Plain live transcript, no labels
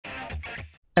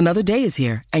Another day is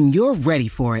here, and you're ready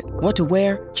for it. What to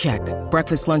wear? Check.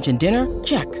 Breakfast, lunch, and dinner?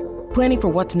 Check. Planning for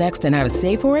what's next and how to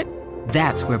save for it?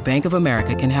 That's where Bank of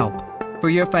America can help. For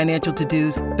your financial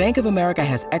to-dos, Bank of America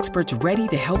has experts ready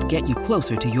to help get you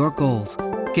closer to your goals.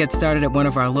 Get started at one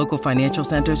of our local financial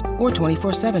centers or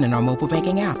 24/7 in our mobile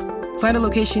banking app. Find a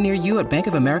location near you at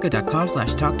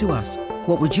bankofamerica.com/talktous.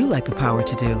 What would you like the power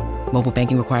to do? Mobile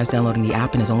banking requires downloading the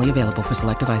app and is only available for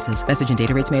select devices. Message and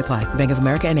data rates may apply. Bank of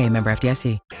America N.A., member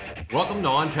FDIC. Welcome to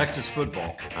On Texas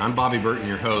Football. I'm Bobby Burton,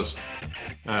 your host.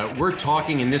 We're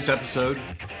talking in this episode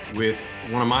with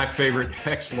one of my favorite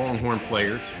ex-Longhorn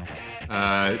players,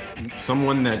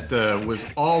 someone that was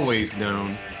always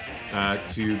known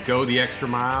to go the extra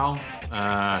mile,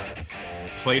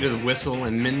 play to the whistle,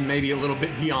 and then maybe a little bit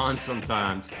beyond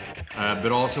sometimes,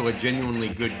 but also a genuinely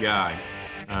good guy,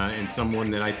 and someone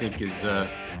that I think is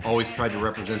always tried to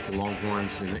represent the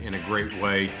Longhorns in a great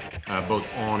way, both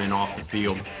on and off the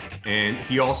field. And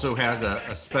he also has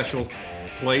a special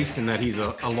place in that he's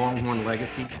a Longhorn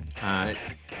legacy.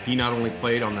 He not only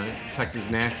played on the Texas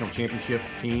National Championship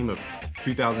team of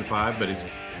 2005, but his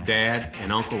dad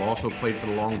and uncle also played for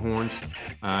the Longhorns,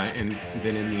 and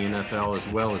then in the NFL as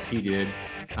well as he did.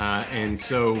 And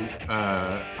so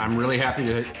I'm really happy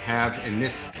to have in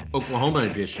this Oklahoma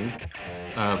edition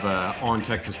of On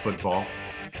Texas Football,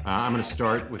 I'm going to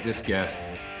start with this guest,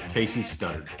 Kasey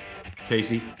Studdard.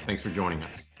 Kasey, thanks for joining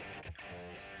us.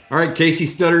 All right, Kasey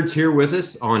Studdard's here with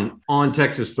us on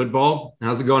Texas Football.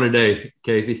 How's it going today,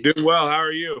 Kasey? Doing well. How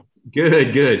are you?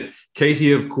 Good, good.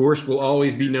 Kasey, of course, will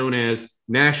always be known as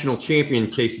national champion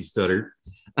Kasey Studdard.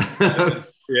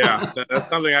 Yeah, that's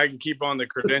something I can keep on the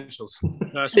credentials.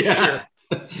 That's for sure.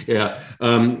 Yeah.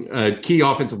 Key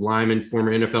offensive lineman,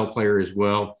 former NFL player as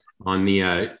well on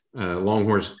the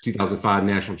Longhorns 2005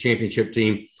 national championship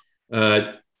team.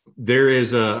 There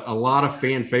is a lot of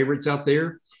fan favorites out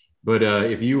there, but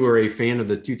if you were a fan of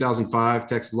the 2005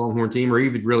 Texas Longhorn team, or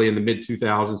even really in the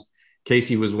mid-2000s,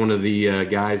 Kasey was one of the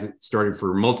guys that started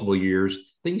for multiple years.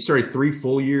 I think he started 3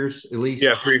 full years at least.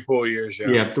 Yeah, 3 full years.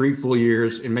 Yeah, 3 full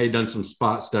years, and may have done some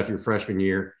spot stuff your freshman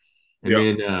year.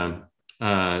 And then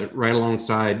right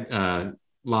alongside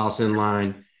Lyle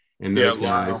Sinline and those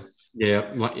guys.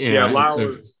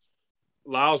 Lyle.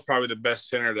 Lyle's probably the best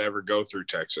center to ever go through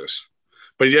Texas,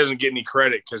 but he doesn't get any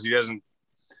credit because he doesn't.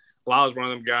 Lyle's one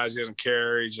of them guys. He doesn't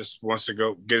care. He just wants to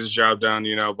go get his job done.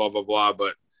 Blah blah blah.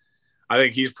 But I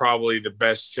think he's probably the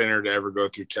best center to ever go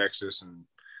through Texas, and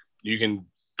you can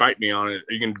fight me on it.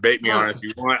 You can debate me on it if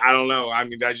you want. I don't know. I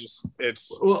mean,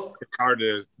 it's hard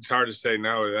to say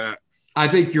no to that. I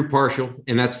think you're partial,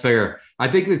 and that's fair. I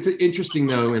think it's interesting,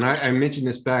 though, and I mentioned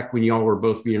this back when y'all were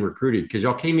both being recruited, because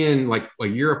y'all came in like a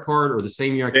year apart or the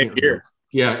same year. Same year.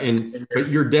 Yeah, but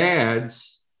your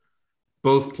dads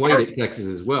both played at Texas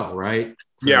as well, right?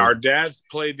 So, yeah, our dads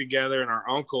played together, and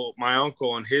my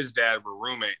uncle and his dad were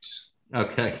roommates.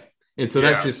 Okay. And so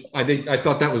that's just – I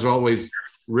thought that was always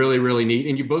really, really neat.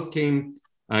 And you both came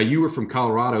you were from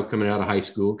Colorado coming out of high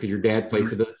school because your dad played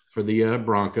for the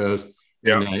Broncos.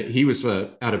 Yeah, and he was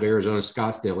out of Arizona,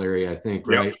 Scottsdale area, I think,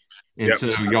 right? And so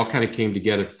y'all kind of came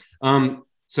together.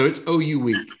 So it's OU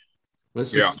week. I'm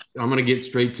going to get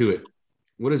straight to it.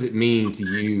 What does it mean to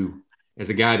you as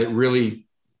a guy that really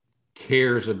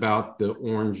cares about the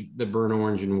burnt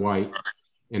orange and white,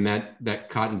 and that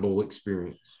Cotton Bowl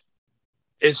experience?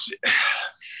 It's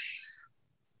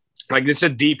like it's a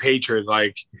deep hatred.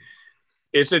 Like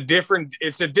it's a different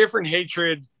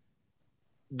hatred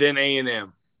than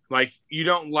A&M. Like you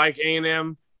don't like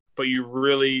A&M, but you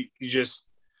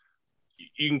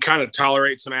can kind of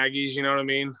tolerate some Aggies, you know what I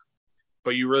mean?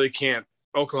 But you really can't.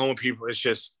 Oklahoma people, it's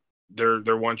just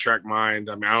they're one track mind.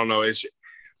 I mean, I don't know. It's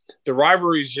the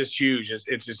rivalry is just huge.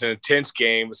 It's an intense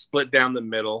game. It's split down the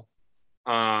middle.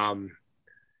 And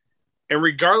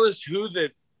regardless who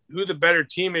the better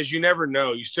team is, you never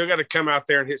know. You still got to come out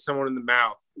there and hit someone in the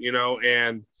mouth,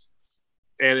 and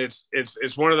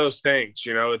it's one of those things,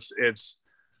 it's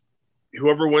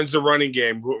whoever wins the running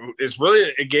game. It's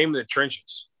really a game in the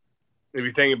trenches, if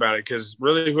you think about it, because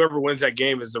really whoever wins that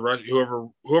game is whoever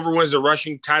wins the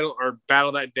rushing title or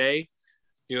battle that day.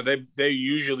 They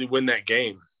usually win that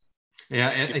game. Yeah,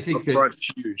 I think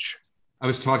that's huge. I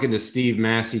was talking to Steve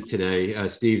Massey today.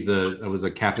 Steve was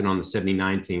a captain on the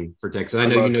 79 team for Texas. I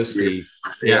know you know Steve.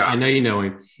 Yeah, I know you know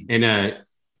him. And I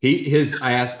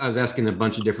was asking a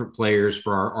bunch of different players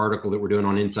for our article that we're doing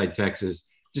on Inside Texas.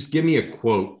 Just give me a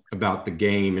quote about the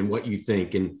game and what you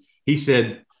think. And he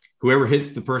said, whoever hits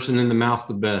the person in the mouth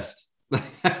the best.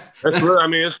 That's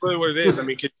really what it is. I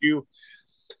mean,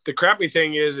 the crappy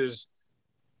thing is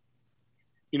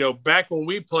back when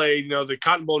we played, the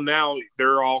Cotton Bowl now,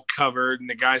 they're all covered and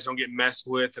the guys don't get messed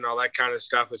with and all that kind of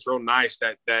stuff. It's real nice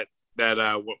that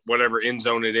whatever end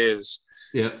zone it is.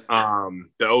 Yeah.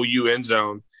 The OU end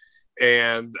zone.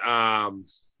 And,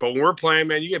 but when we're playing,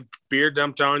 man, you get beer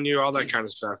dumped on you, all that kind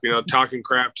of stuff, talking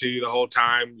crap to you the whole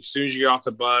time. As soon as you get off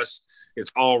the bus,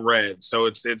 it's all red. So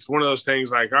it's one of those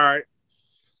things like, all right.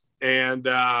 And,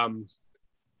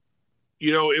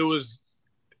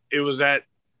 it was that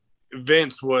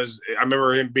Vince I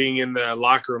remember him being in the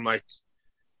locker room, like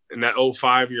in that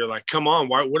 05, you're like, come on,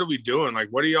 what are we doing? Like,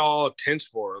 what are y'all tense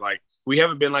for? Like, we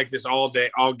haven't been like this all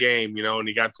game, and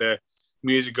he got the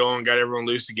music going, got everyone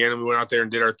loose again. And we went out there and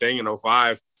did our thing in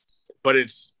 05. But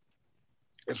it's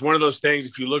one of those things.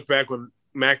 If you look back when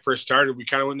Mac first started, we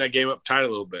kind of went that game up tight a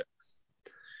little bit.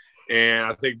 And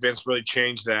I think Vince really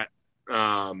changed that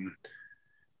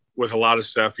with a lot of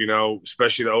stuff,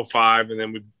 especially the 05. And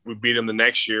then we beat him the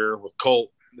next year with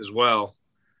Colt as well.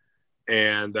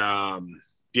 And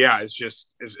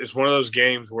it's one of those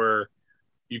games where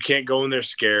you can't go in there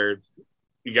scared.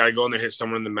 You got to go in there, hit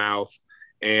someone in the mouth.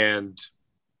 And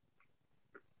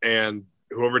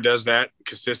whoever does that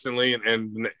consistently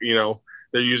and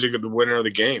they're usually the winner of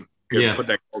the game. Yeah. Put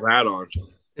that gold hat on.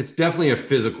 It's definitely a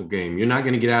physical game. You're not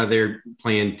going to get out of there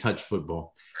playing touch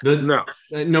football. No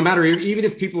matter, even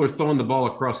if people are throwing the ball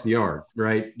across the yard,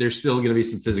 right, there's still going to be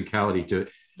some physicality to it.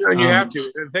 And you have to.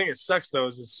 The thing that sucks, though,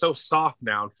 is it's so soft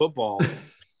now in football.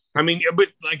 I mean, but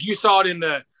like you saw it in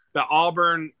the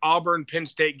Auburn Penn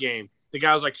State game. The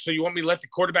guy was like, so you want me to let the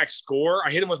quarterback score?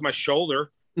 I hit him with my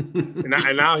shoulder. and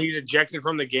now he's ejected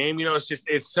from the game.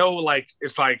 It's so like,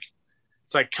 it's like,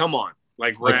 come on,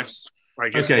 like refs,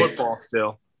 like it's football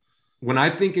still. When I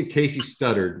think of Kasey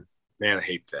Studdard, man, I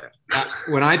hate that.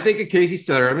 When I think of Kasey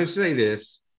Studdard, I'm going to say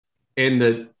this: in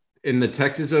the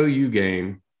Texas OU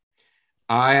game,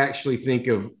 I actually think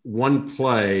of one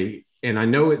play, and I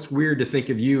know it's weird to think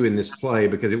of you in this play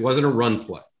because it wasn't a run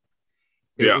play.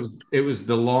 It was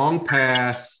the long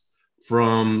pass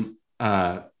from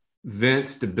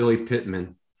Vince to Billy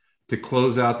Pittman to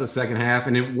close out the second half,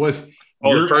 and it was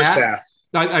the first half.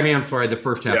 I'm sorry, the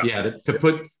first half. Yeah,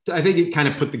 I think it kind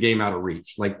of put the game out of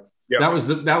reach. Like that was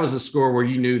the score where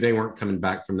you knew they weren't coming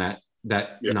back from that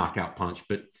knockout punch.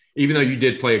 But even though you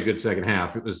did play a good second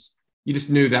half, you just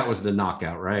knew that was the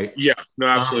knockout, right? Yeah, no,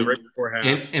 absolutely, right before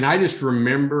half. And I just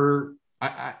remember,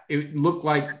 it looked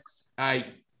like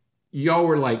y'all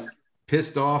were like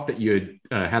pissed off that you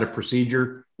had a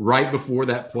procedure right before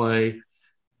that play.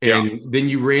 And then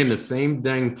you ran the same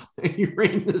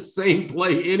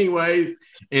play anyways,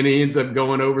 and he ends up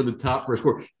going over the top for a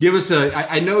score. Give us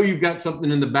I know you've got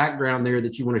something in the background there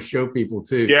that you want to show people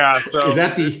too. Yeah. So is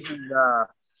that the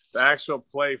actual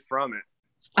play from it?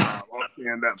 I'll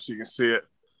stand up so you can see it.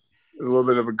 A little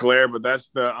bit of a glare, but that's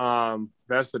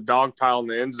the dog pile in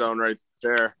the end zone right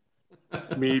there.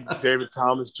 Me, David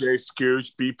Thomas, Jay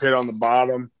Scooch, B Pitt on the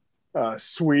bottom.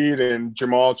 Sweet and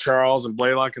Jamal Charles and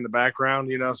Blaylock in the background,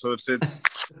 so that's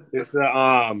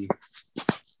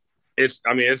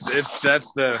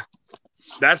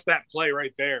that play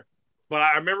right there. But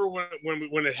I remember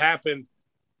when it happened,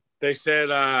 they said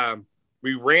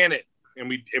we ran it and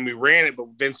we ran it, but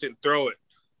Vince didn't throw it,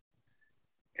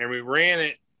 and we ran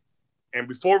it, and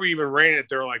before we even ran it,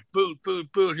 they were like boot,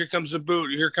 here comes the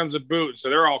boot, so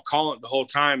they're all calling it the whole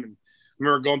time. And I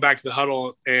remember going back to the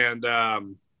huddle and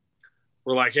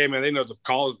we're like, hey, man, they know the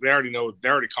calls. They're already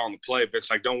calling the play. But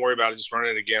it's like, don't worry about it. Just run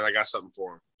it again. I got something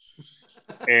for him.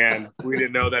 And we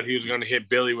didn't know that he was going to hit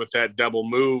Billy with that double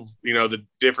move, the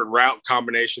different route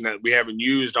combination that we haven't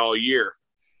used all year.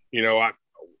 I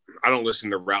don't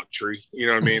listen to route tree. You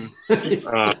know what I mean?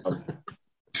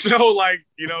 So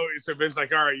Vince's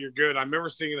like, all right, you're good. I remember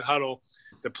seeing in the huddle,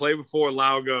 the play before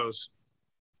Lau goes,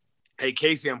 hey,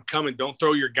 Kasey, I'm coming. Don't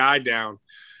throw your guy down.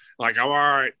 Like, I'm all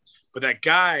right. But that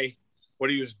guy – what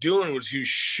he was doing was he was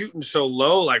shooting so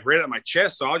low, like right at my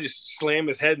chest. So I'll just slam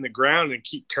his head in the ground and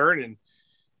keep turning.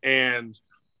 And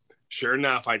sure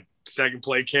enough, second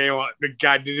play came, the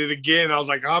guy did it again. I was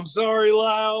like, I'm sorry,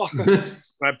 Lyle.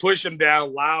 I push him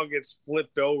down. Lyle gets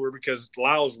flipped over because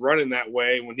Lyle's running that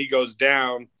way. When he goes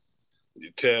down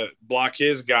to block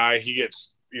his guy, he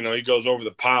gets, he goes over the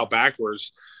pile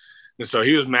backwards. And so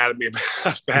he was mad at me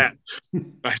about that.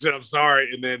 I said, I'm sorry.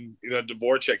 And then,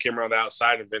 Dvorak came around the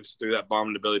outside and Vince threw that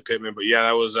bomb to Billy Pittman. But yeah,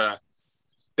 that was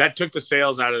that took the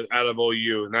sails out of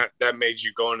OU. And that made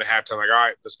you go into halftime like, all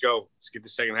right, let's go. Let's get the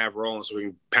second half rolling so we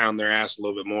can pound their ass a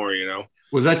little bit more,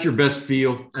 Was that your best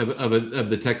feel of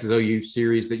the Texas OU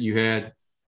series that you had?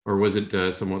 Or was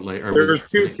it somewhat late? There's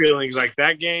two feelings, like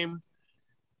that game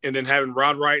and then having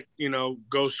Rod Wright,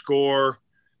 go score.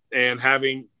 and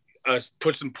having us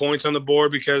put some points on the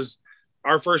board, because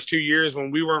our first 2 years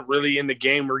when we weren't really in the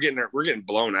game, we're getting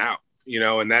blown out,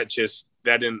 and that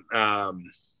didn't.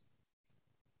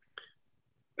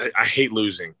 I hate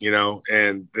losing,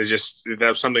 and that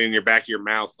was something in your back of your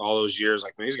mouth all those years.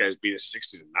 Like, man, these guys beat us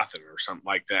 60-0 or something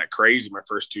like that. Crazy. My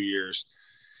first 2 years.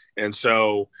 And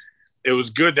so it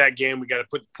was good that game. We got to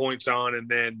put the points on and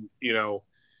then, and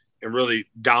really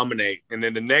dominate. And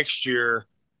then the next year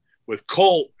with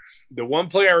Colt, the one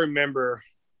play I remember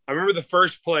the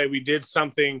first play we did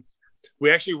something.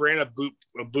 We actually ran a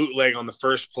bootleg on the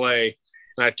first play.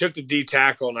 And I took the D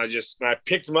tackle and I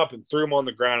picked him up and threw him on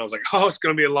the ground. I was like, oh, it's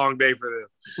going to be a long day for them.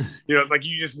 Like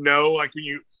you just know, like when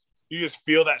you just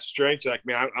feel that strength. You're like,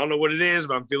 man, I don't know what it is,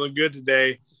 but I'm feeling good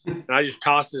today. And I just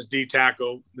tossed this D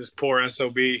tackle, this poor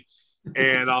SOB.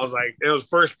 And I was like, it was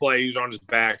first play. He was on his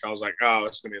back. I was like, oh,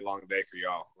 it's going to be a long day for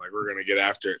y'all. Like, we're going to get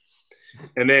after it.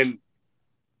 And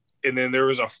then there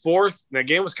was a fourth. And that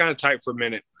game was kind of tight for a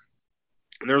minute.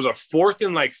 And there was a 4th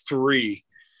and 3.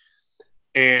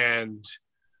 And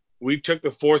we took the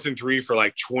 4th and 3 for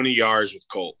like 20 yards with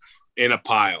Colt in a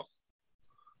pile.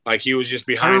 Like, he was just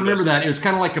behind us. I remember that. It was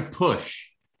kind of like a push.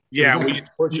 Yeah, we just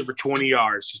pushed it for 20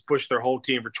 yards. Just pushed their whole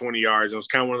team for 20 yards. It was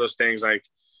kind of one of those things like,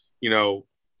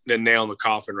 the nail in the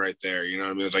coffin right there. You know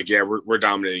what I mean? It's like, yeah, we're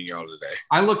dominating y'all today.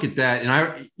 I look at that,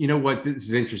 and you know what? This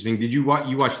is interesting. Did you watch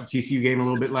the TCU game a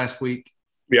little bit last week?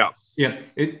 Yeah. Yeah.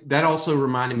 That also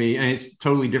reminded me, and it's a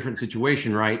totally different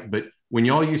situation, right? But when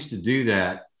y'all used to do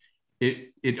that,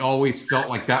 it always felt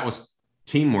like that was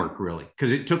teamwork, really,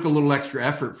 because it took a little extra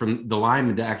effort from the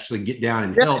lineman to actually get down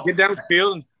and help. Get down the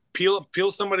field and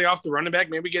peel somebody off the running back,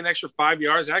 maybe get an extra 5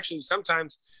 yards. Actually,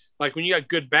 sometimes, like when you got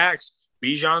good backs,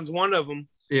 Bijan's one of them.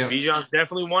 Yeah. Bijan's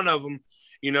definitely one of them.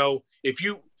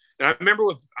 I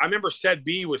remember Set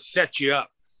B would set you up.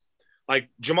 Like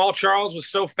Jamal Charles was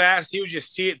so fast, he would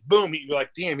just see it, boom. You'd be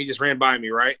like, damn, he just ran by me,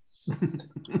 right?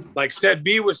 Like Set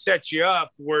B would set you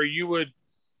up where you would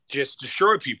just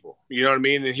destroy people. You know what I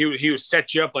mean? And he would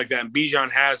set you up like that. And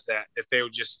Bijan has that. If they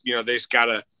would just,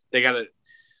 they gotta.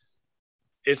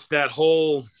 It's that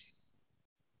whole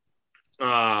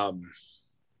that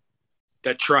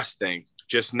trust thing.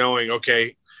 Just knowing,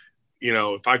 okay,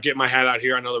 if I get my hat out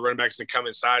here, I know the running back's gonna come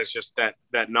inside. It's just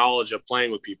that knowledge of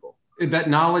playing with people. That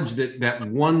knowledge that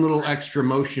one little extra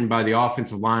motion by the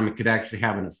offensive lineman could actually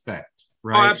have an effect.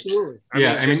 Right. Oh, absolutely.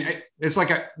 I mean, it's like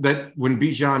that when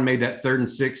Bijan made that 3rd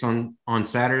and 6 on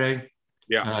Saturday,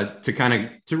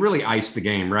 to really ice the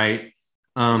game, right?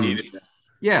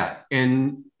 Yeah,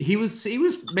 and he was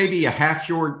maybe a half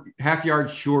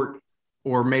yard short,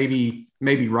 or maybe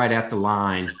right at the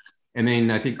line, and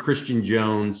then I think Christian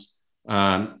Jones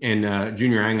and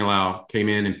Junior Angelau came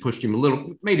in and pushed him a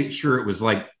little, made it sure it was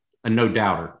like a no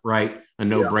doubter, right? A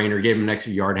no-brainer, gave him an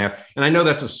extra yard and a half. And I know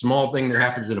that's a small thing that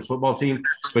happens in a football team,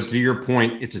 but to your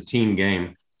point, it's a team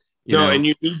game. And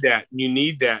you need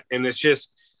that. And it's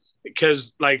just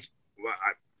because, like,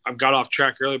 I got off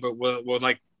track earlier, but with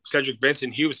like Cedric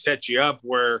Benson, he would set you up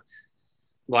where,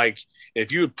 like,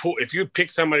 if you pick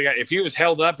somebody, if he was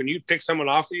held up and you'd pick someone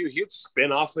off of you, he'd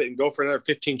spin off it and go for another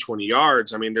 15, 20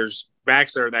 yards. I mean, there's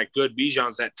backs that are that good.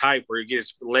 Bijan's that type where he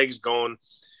gets legs going.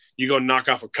 You go knock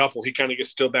off a couple, he kind of gets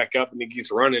still back up and he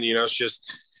keeps running. It's just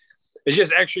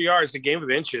extra yards. It's a game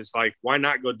of inches. Like, why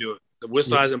not go do it? The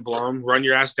whistle hasn't blown. Run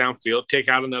your ass downfield. Take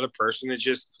out another person. It's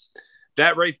just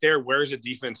that right there wears a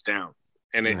defense down.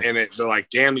 And they're like,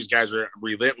 damn, these guys are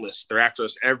relentless. They're after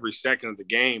us every second of the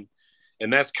game.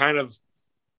 And that's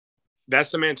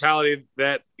the mentality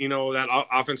that, that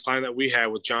offense line that we had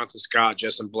with Jonathan Scott,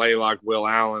 Justin Blaylock, Will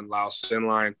Allen, Lyle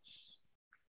Sinline.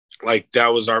 Like, that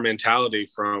was our mentality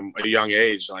from a young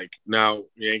age. Like, no,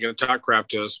 you ain't going to talk crap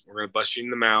to us. We're going to bust you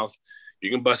in the mouth. You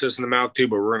can bust us in the mouth too,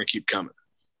 but we're going to keep coming.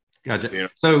 Gotcha. Yeah.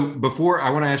 So before, I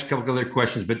want to ask a couple other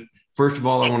questions, but first of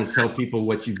all, I want to tell people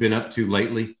what you've been up to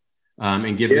lately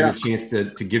and give them a chance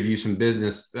to give you some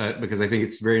business because I think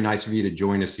it's very nice of you to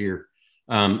join us here.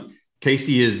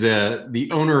 Kasey is the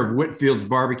owner of Whitfield's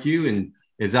Barbecue and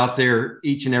is out there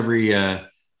each and every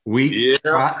week.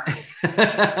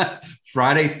 Yeah.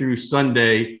 Friday through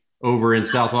Sunday over in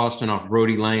South Austin off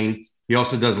Brody Lane. He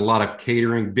also does a lot of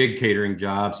big catering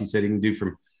jobs. He said he can do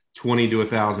from 20 to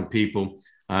 1,000 people.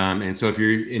 And so if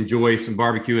you enjoy some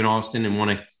barbecue in Austin and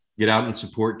want to get out and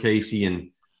support Kasey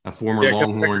and a former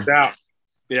Longhorn. Come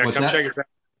check us out.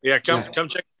 Yeah, come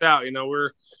check us out.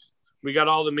 We got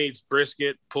all the meats: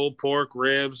 brisket, pulled pork,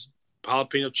 ribs,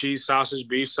 jalapeno cheese sausage,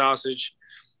 beef sausage,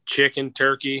 chicken,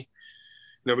 turkey.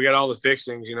 We got all the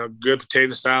fixings, good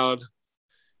potato salad.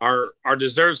 Our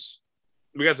desserts,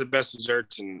 we got the best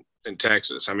desserts in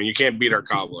Texas. I mean, you can't beat our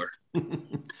cobbler.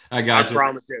 I got you. I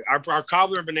promise you. Our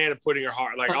cobbler and banana pudding are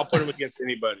hard. Like, I'll put them against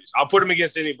anybody's.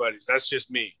 That's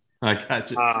just me. I got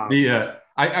you.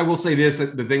 I will say this. One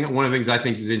of the things I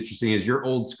think is interesting is you're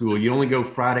old school. You only go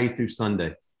Friday through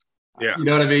Sunday. Yeah. You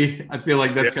know what I mean? I feel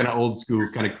like that's kind of old school,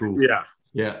 kind of cool. Yeah.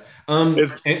 Yeah. Now you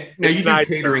do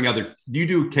catering you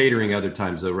do catering other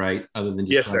times though, right? Other than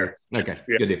just yes, Friday. sir. Okay.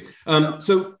 Yeah. Good deal.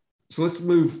 So let's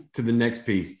move to the next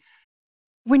piece.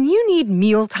 When you need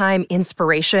mealtime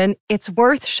inspiration, it's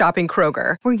worth shopping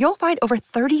Kroger, where you'll find over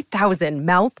 30,000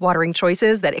 mouth-watering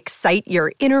choices that excite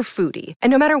your inner foodie. And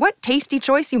no matter what tasty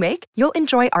choice you make, you'll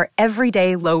enjoy our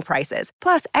everyday low prices,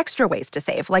 plus extra ways to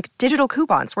save, like digital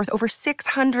coupons worth over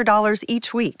 $600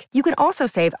 each week. You can also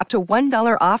save up to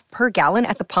 $1 off per gallon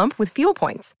at the pump with fuel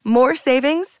points. More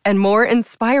savings and more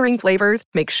inspiring flavors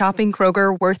make shopping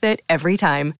Kroger worth it every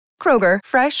time. Kroger,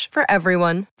 fresh for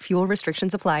everyone. Fuel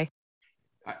restrictions apply.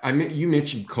 You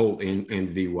mentioned Colt and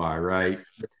VY, right?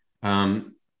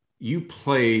 You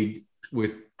played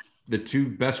with the two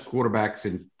best quarterbacks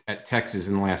at Texas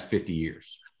in the last 50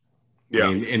 years. Yeah.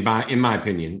 In my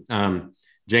opinion,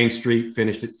 James Street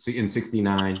finished it in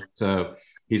 69. So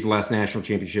he's the last national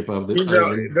championship of the.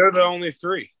 They're the only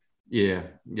three. Yeah.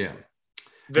 Yeah.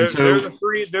 They're the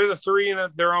three. They're the three in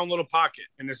their own little pocket.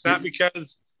 And it's not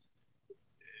because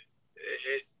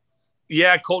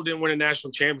Colt didn't win a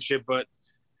national championship, but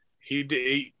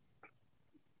he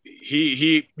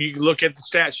you look at the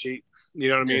stat sheet, you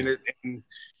know what I mean? And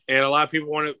a lot of people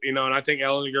want to, and I think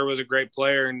Ellinger was a great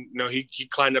player, and he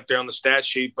climbed up there on the stat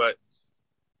sheet, but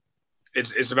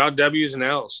it's about W's and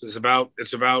L's. It's about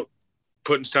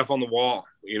putting stuff on the wall.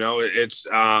 And he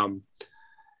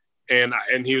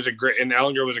was and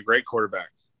Ellinger was a great quarterback,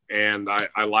 and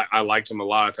I liked him a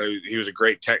lot. I thought he was a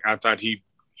great tech. I thought he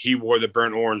wore the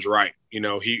burnt orange right.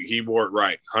 He wore it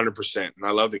right, 100%. And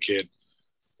I love the kid,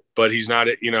 but he's not.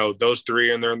 Those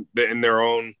three in their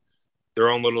own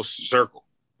little circle.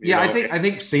 I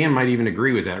think Sam might even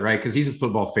agree with that, right? Because he's a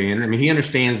football fan. I mean, he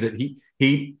understands that he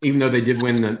even though they did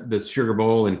win the Sugar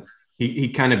Bowl, and he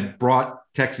kind of brought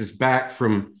Texas back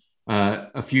from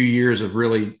a few years of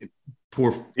really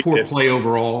poor play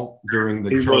overall during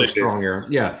the Charlie Strong era.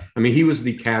 Yeah, I mean, he was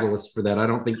the catalyst for that. I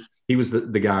don't think he was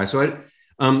the guy. So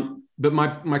but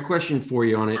my question for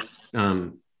you on it,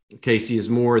 Kasey, is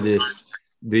more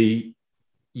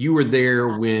you were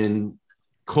there when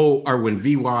when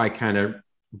VY kind of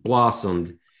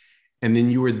blossomed, and then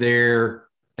you were there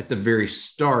at the very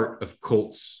start of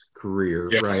Colt's career,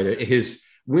 right?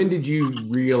 When did you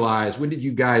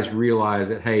guys realize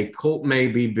that, hey, Colt may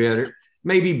be better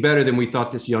than we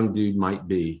thought this young dude might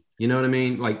be? You know what I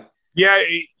mean? Like, yeah,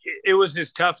 it was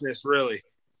his toughness, really.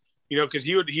 Because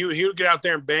he would get out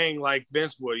there and bang like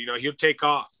Vince would. He'll take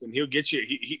off and he'll get you.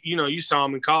 You saw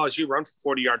him in college. He'd run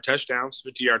for 40-yard touchdowns,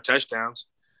 50-yard touchdowns.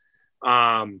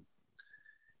 And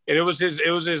it was his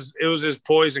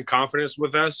poise and confidence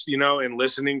with us, and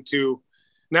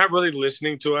not really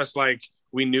listening to us like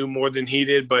we knew more than he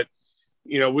did, but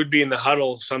we'd be in the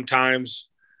huddle sometimes,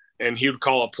 and he would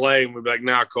call a play, and we'd be like,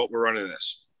 "Nah, Colt, we're running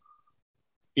this."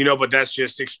 But that's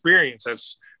just experience.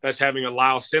 That's having a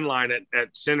Lyle Sinline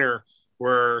at center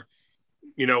where,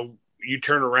 you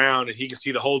turn around and he can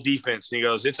see the whole defense and he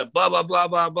goes, it's a blah, blah, blah,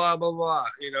 blah, blah, blah, blah.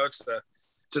 It's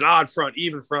an odd front,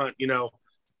 even front,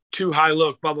 too high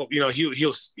look, blah, blah.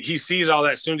 He sees all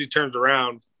that as soon as he turns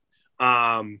around.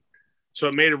 So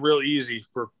it made it real easy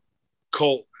for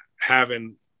Colt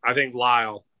having, I think,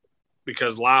 Lyle,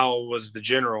 because Lyle was the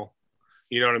general.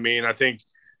 You know what I mean? I think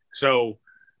so.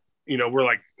 We're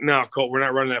like, no, Colt, we're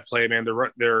not running that play, man.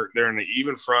 They're in the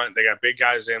even front. They got big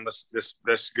guys in.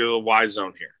 Let's go wide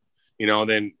zone here,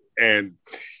 and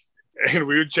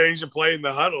we would change the play in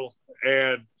the huddle,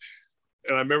 and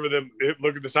I remember them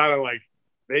look at the sideline like,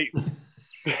 they,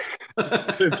 it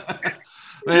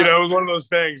was one of those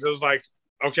things. It was like,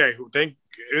 okay,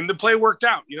 and the play worked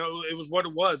out. It was what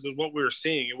it was. It was what we were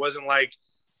seeing. It wasn't like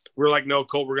we're like, no,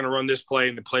 Colt, we're going to run this play,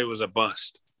 and the play was a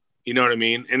bust. You know what I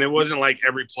mean? And it wasn't like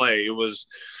every play. It was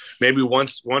maybe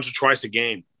once or twice a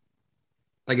game.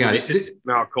 I got it.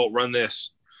 Now, Colt, run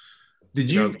this. Did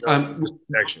you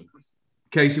action?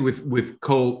 Kasey, with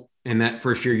Colt in that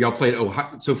first year, y'all played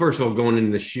Ohio. So first of all, going into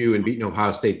the shoe and beating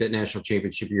Ohio State, that national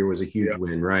championship year was a huge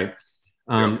win, right?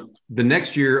 The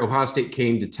next year, Ohio State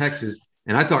came to Texas,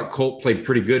 and I thought Colt played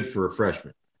pretty good for a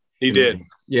freshman. He did.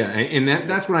 Yeah, and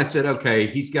that's when I said, okay,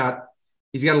 he's got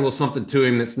a little something to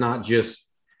him that's not just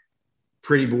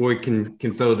pretty boy can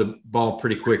throw the ball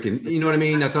pretty quick. And you know what I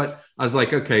mean? I was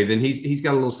like, okay, then he's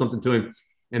got a little something to him.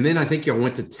 And then I think y'all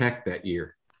went to Tech that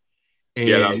year. And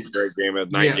that was a great game, a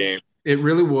night game. It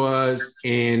really was.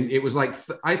 And it was like,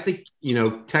 I think,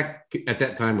 Tech at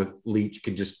that time with Leach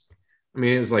could just,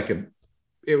 it was like a,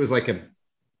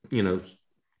 you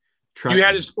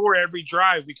had to score every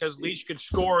drive because Leach could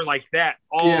score like that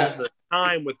all the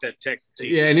time with that Tech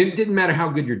team. Yeah, and it didn't matter how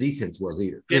good your defense was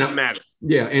either. It didn't matter.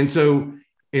 Yeah, and so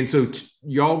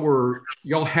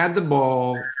y'all had the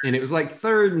ball, and it was like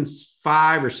 3rd and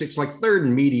 5 or 6, like 3rd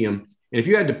and medium. And if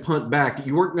you had to punt back,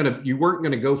 you weren't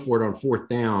gonna go for it on 4th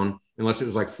down unless it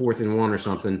was like 4th and 1 or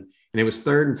something. And it was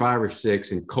 3rd and 5 or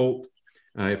 6. And Colt,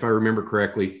 if I remember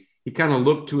correctly, he kind of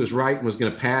looked to his right and was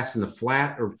going to pass in the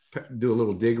flat or do a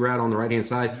little dig route on the right-hand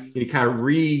side. And he kind of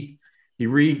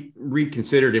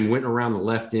reconsidered and went around the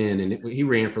left end, and he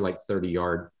ran for like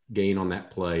 30-yard gain on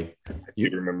that play. You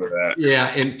remember that? Yeah,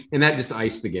 and that just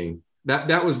iced the game.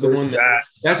 That was the one.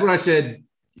 That's what I said.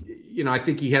 I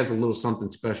think he has a little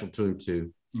something special to him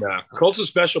too. Yeah, Colt's a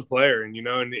special player, and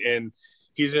and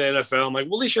he's in the NFL. I'm like,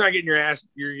 well, at least you're not getting your ass.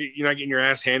 You're not getting your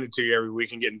ass handed to you every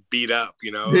week and getting beat up.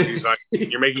 He's like,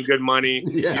 you're making good money.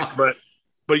 Yeah,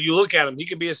 but you look at him, he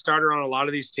could be a starter on a lot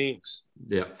of these teams.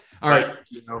 Yeah. All right.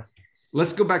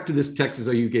 Let's go back to this Texas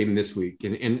OU game this week,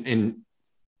 and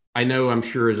I know, I'm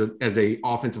sure as a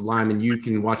offensive lineman, you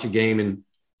can watch a game and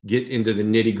get into the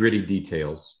nitty gritty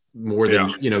details more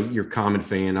than your common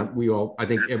fan. I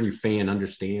think every fan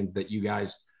understands that you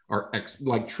guys are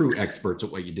true experts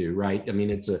at what you do, right?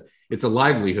 It's a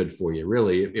livelihood for you,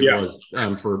 really. It was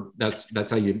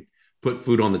that's how you put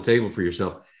food on the table for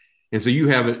yourself, and so you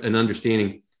have an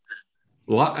understanding.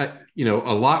 A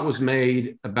lot was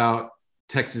made about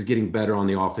Texas getting better on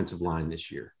the offensive line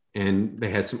this year, and they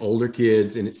had some older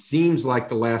kids, and it seems like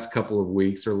the last couple of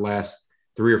weeks or last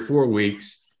 3 or 4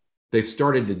 weeks, they've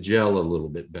started to gel a little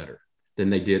bit better than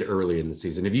they did early in the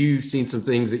season. Have you seen some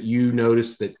things that you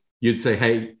noticed that you'd say,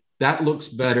 hey, that looks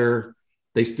better,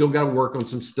 they still got to work on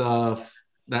some stuff,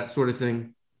 that sort of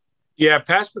thing? Yeah,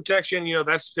 pass protection,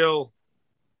 that still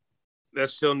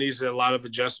needs a lot of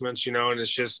adjustments, and it's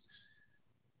just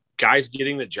guys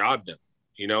getting the job done.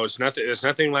 It's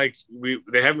nothing like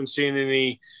they haven't seen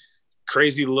any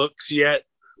crazy looks yet.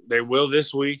 They will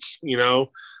this week,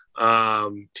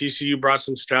 TCU brought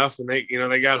some stuff, and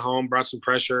they got home, brought some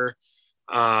pressure.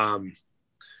 But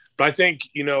I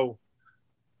think,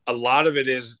 a lot of it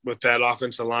is with that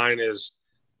offensive line is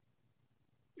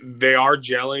they are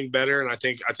gelling better. And I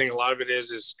think a lot of it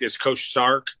is Coach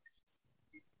Sark.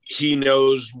 He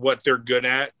knows what they're good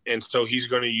at, and so he's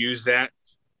going to use that.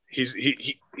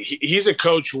 He's a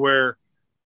coach where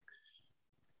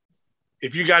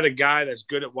if you got a guy that's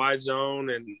good at wide zone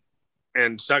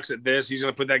and sucks at this, he's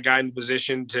going to put that guy in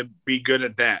position to be good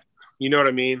at that. You know what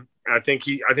I mean? I think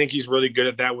he's really good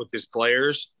at that with his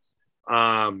players.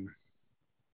 I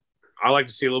like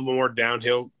to see a little more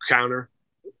downhill counter,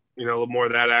 a little more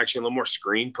of that action, a little more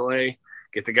screen play,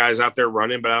 get the guys out there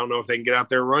running, but I don't know if they can get out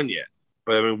there and run yet.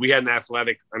 But we had an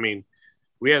athletic line.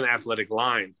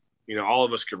 All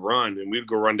of us could run, and we'd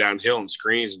go run downhill and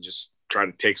screens and just try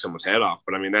to take someone's head off.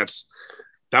 But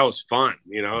that was fun.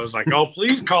 It was like, oh,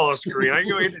 please call a screen. I gotta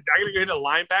go hit a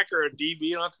linebacker or a DB.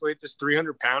 I don't have to go hit this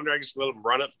 300-pounder. I just let him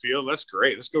run up field. That's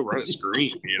great. Let's go run a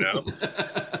screen.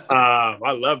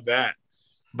 I love that.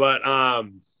 But I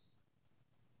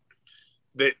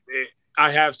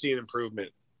have seen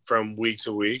improvement from week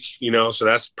to week. So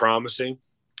that's promising.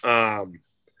 I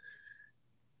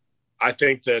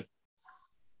think the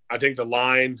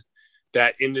line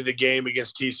that ended the game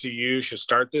against TCU should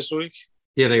start this week.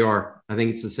 Yeah, they are. I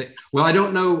think it's the same. Well, I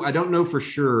don't know for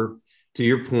sure, to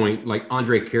your point, like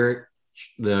Andre Carrick,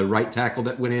 the right tackle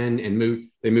that went in and moved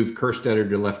Kerstetter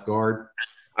to left guard.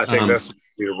 I think that's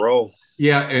the role.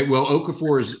 Yeah. Well,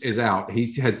 Okafor is out.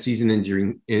 He's had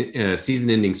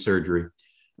season-ending surgery,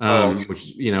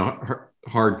 which,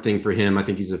 hard thing for him. I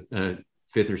think he's a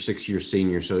 5th or 6th year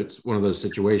senior. So it's one of those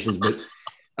situations. But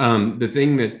the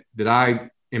thing that I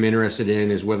am interested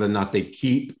in is whether or not they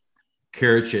keep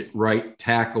Karich at right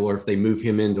tackle, or if they move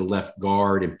him into left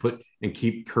guard and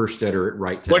keep Kerstetter at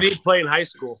right tackle. What did he play in high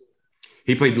school?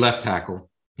 He played left tackle.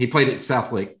 He played at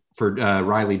Southlake for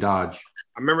Riley Dodge.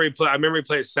 I remember he played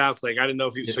at Southlake. I didn't know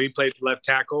so he played left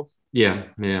tackle. Yeah.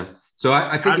 So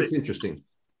I think it's interesting.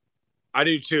 I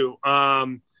do too.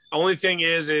 Only thing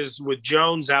is with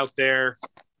Jones out there,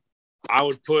 I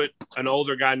would put an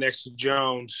older guy next to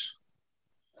Jones,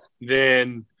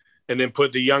 and then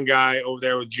put the young guy over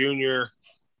there with Junior.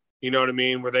 You know what I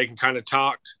mean? Where they can kind of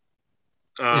talk.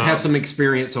 And have some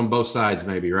experience on both sides,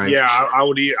 maybe, right? Yeah, I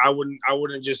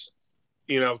wouldn't just,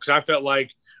 because I felt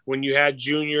like when you had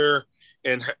Junior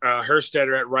and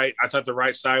Herstetter at right, I thought the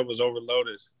right side was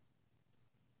overloaded.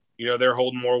 they're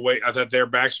holding more weight. I thought their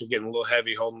backs were getting a little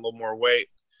heavy, holding a little more weight.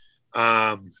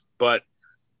 But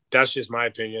that's just my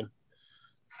opinion.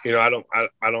 I don't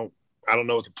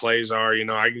know what the plays are.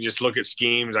 I can just look at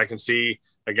schemes. I can see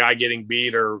a guy getting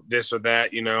beat or this or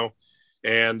that,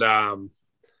 and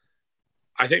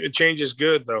I think the change is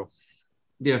good though.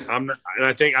 Yeah. And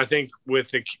I think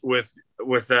with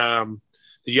the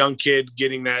young kid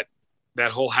getting that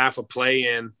whole half a play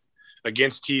in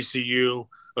against TCU,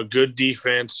 a good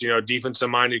defense, defensive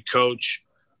minded coach,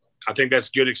 I think that's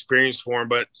good experience for him.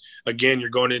 But again, you're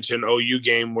going into an OU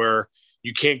game where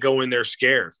you can't go in there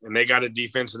scared, and they got a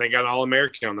defense and they got an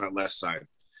All-American on that left side,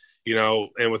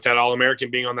 and with that All-American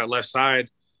being on that left side,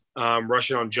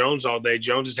 rushing on Jones all day,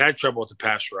 Jones has had trouble with the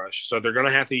pass rush. So they're going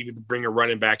to have to either bring a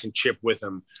running back and chip with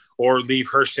him or leave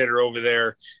Herstetter over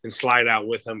there and slide out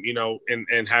with him,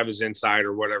 and have his inside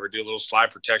or whatever, do a little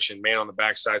slide protection, man on the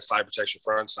backside, slide protection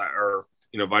front side, or,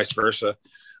 vice versa.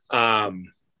 I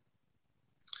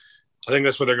think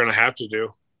that's what they're going to have to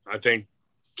do. I think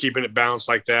keeping it balanced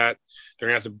like that, they're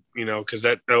going to have to, because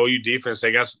that OU defense,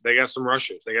 they got some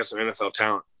rushers. They got some NFL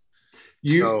talent.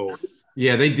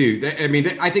 Yeah, they do.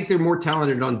 I think they're more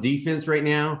talented on defense right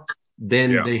now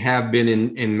than they have been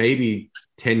in maybe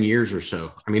 10 years or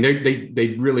so.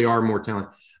 They really are more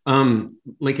talented.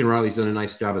 Lincoln Riley's done a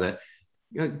nice job of that.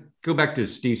 Go back to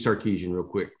Steve Sarkisian real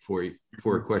quick for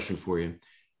a question for you.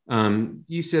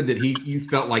 You said that you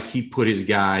felt like he put his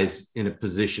guys in a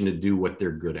position to do what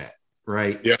they're good at,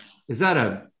 right? Yeah. Is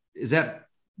that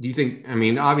do you think,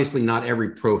 obviously not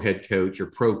every pro head coach or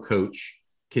pro coach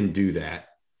can do that.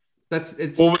 But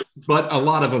a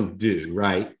lot of them do,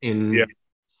 right? And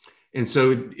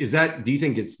so do you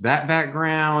think it's that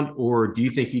background, or do you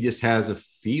think he just has a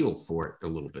feel for it a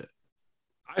little bit?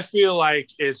 I feel like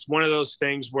it's one of those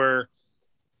things where,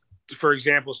 for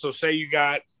example, so say you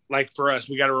got, like for us,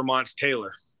 we got a Ramonce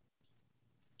Taylor.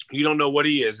 You don't know what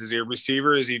he is. Is he a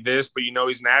receiver? Is he this? But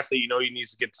he's an athlete. He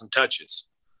needs to get some touches.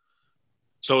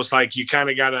 So it's like you kind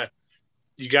of gotta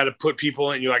put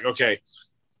people in. You're like, okay,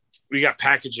 we got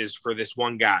packages for this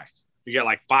one guy. We got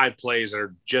like 5 plays that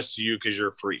are just to you because you're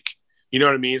a freak. You know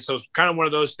what I mean? So it's kind of one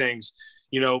of those things,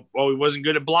 he wasn't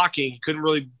good at blocking. He couldn't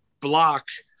really block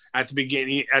at the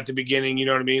beginning, you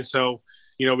know what I mean? So,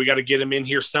 we got to get him in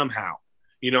here somehow.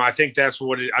 I think that's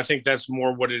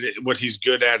more what he's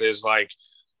good at is like,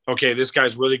 okay, this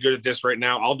guy's really good at this right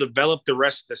now. I'll develop the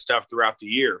rest of the stuff throughout the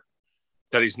year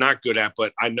that he's not good at,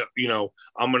 but I know,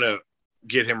 I'm going to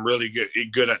get him really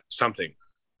good at something.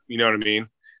 You know what I mean?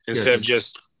 Instead of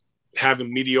just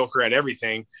having mediocre at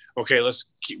everything. Okay,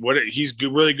 he's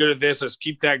really good at this. Let's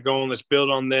keep that going. Let's build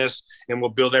on this, and we'll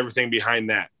build everything behind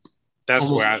that. That's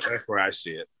where I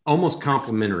see it. Almost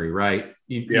complimentary, right?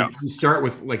 You start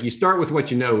with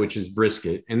what you know, which is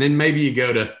brisket, and then maybe you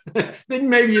go to then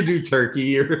maybe you do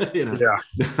turkey or Yeah,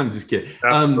 I'm just kidding.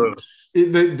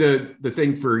 The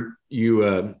thing for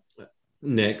you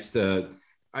next,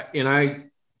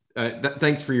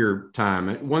 thanks for your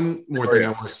time. One more thing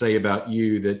I want to say about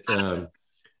you that,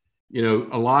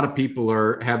 a lot of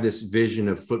people have this vision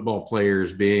of football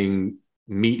players being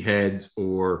meatheads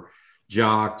or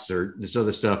jocks or this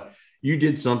other stuff. You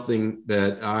did something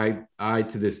that I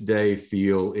to this day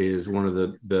feel is one of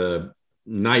the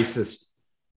nicest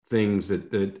things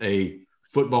that a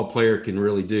football player can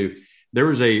really do. There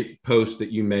was a post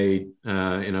that you made in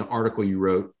an article you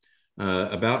wrote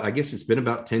about, I guess it's been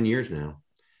about 10 years now.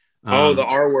 The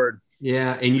R word.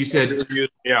 Yeah. And you said,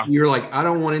 you're like, I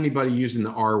don't want anybody using the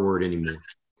R word anymore.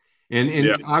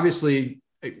 And obviously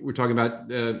we're talking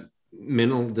about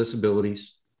mental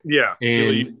disabilities. Yeah.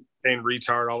 And saying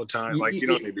retard all the time. Like you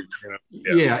don't need to,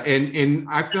 Yeah. And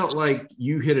I felt like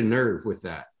you hit a nerve with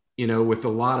that, with a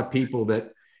lot of people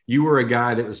that you were a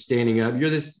guy that was standing up.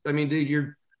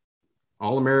 You're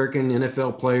All-American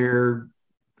NFL player,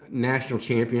 national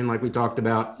champion, like we talked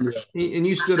about, and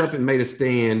you stood up and made a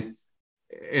stand.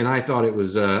 And I thought it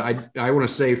was, I want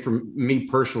to say from me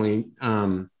personally,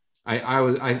 I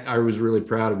was really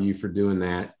proud of you for doing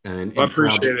that. And I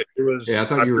appreciate it. It was, I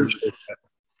thought you were,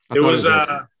 it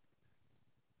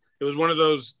was one of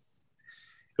those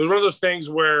things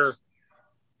where,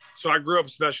 so I grew up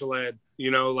special ed,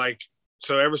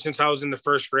 so ever since I was in the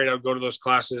first grade, I would go to those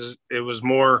classes. It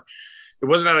wasn't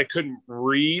that I couldn't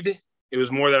read. It was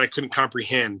more that I couldn't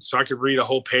comprehend. So I could read a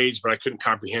whole page, but I couldn't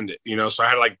comprehend it, so I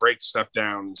had to break stuff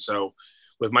down. So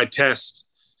with my test,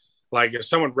 if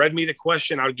someone read me the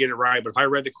question, I would get it right. But if I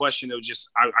read the question, it was just,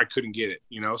 I couldn't get it,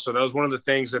 so that was one of the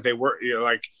things that they were,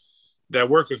 that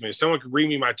worked with me. If someone could read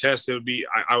me my test, it would be,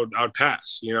 I would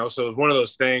pass, so it was one of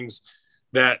those things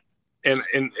that And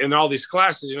in all these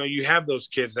classes, you have those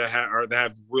kids that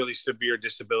have really severe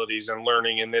disabilities and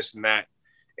learning and this and that.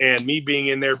 And me being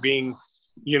in there, being,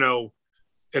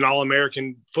 an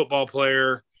All-American football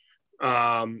player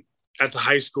at the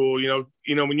high school,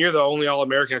 when you're the only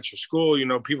All-American at your school,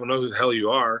 people know who the hell you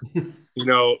are, you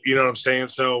know what I'm saying?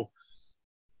 So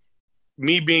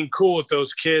me being cool with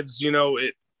those kids,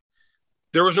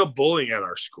 there was no bullying at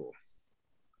our school.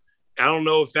 I don't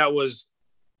know if that was,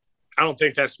 I don't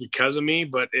think that's because of me,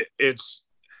 but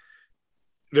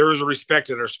there was a respect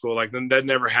at our school. Like that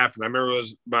never happened. I remember it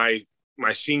was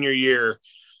my senior year,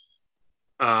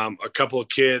 a couple of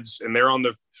kids, and they're on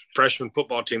the freshman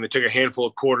football team. They took a handful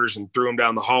of quarters and threw them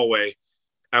down the hallway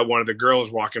at one of the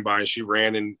girls walking by, and she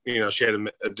ran, and, she had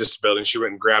a disability, and she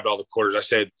went and grabbed all the quarters. I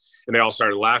said, and they all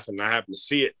started laughing, and I happened to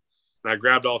see it. And I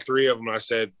grabbed all three of them, and I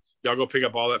said, y'all go pick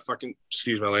up all that fucking,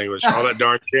 excuse my language, all that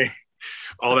darn change,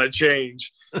 all that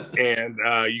change, and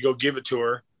you go give it to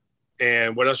her.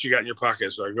 And what else you got in your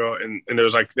pocket? So I go, and there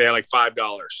was they had $5.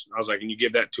 I was like, and you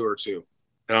give that to her too.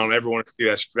 And I don't ever want to see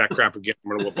that crap again.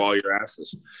 I'm going to whoop all your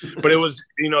asses. But it was,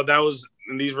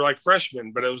 and these were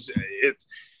freshmen, but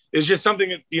it's just something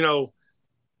that,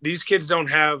 these kids don't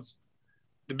have.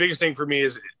 The biggest thing for me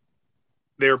is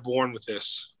they're born with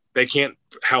this. They can't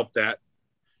help that.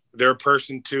 They're a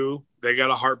person too. They got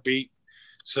a heartbeat.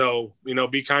 So,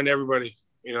 be kind to everybody.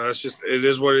 It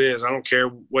is what it is. I don't care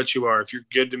what you are. If you're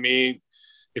good to me,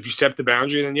 if you step the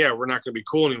boundary, then yeah, we're not going to be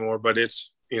cool anymore, but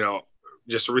it's,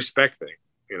 just a respect thing,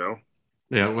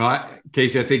 Yeah. Well,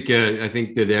 Kasey, I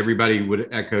think that everybody would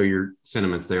echo your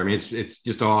sentiments there. I mean, it's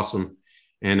just awesome.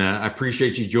 And I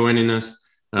appreciate you joining us.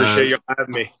 Appreciate you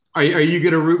having me. Are you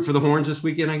going to root for the Horns this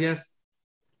weekend, I guess?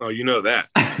 Oh, you know that.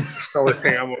 It's the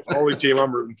only team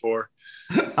I'm rooting for.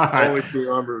 Only team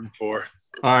I'm rooting for.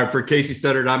 All right, for Kasey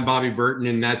Studdard, I'm Bobby Burton,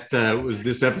 and that was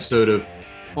this episode of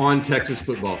On Texas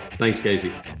Football. Thanks,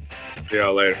 Kasey. See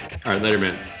y'all later. All right, later,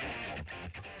 man.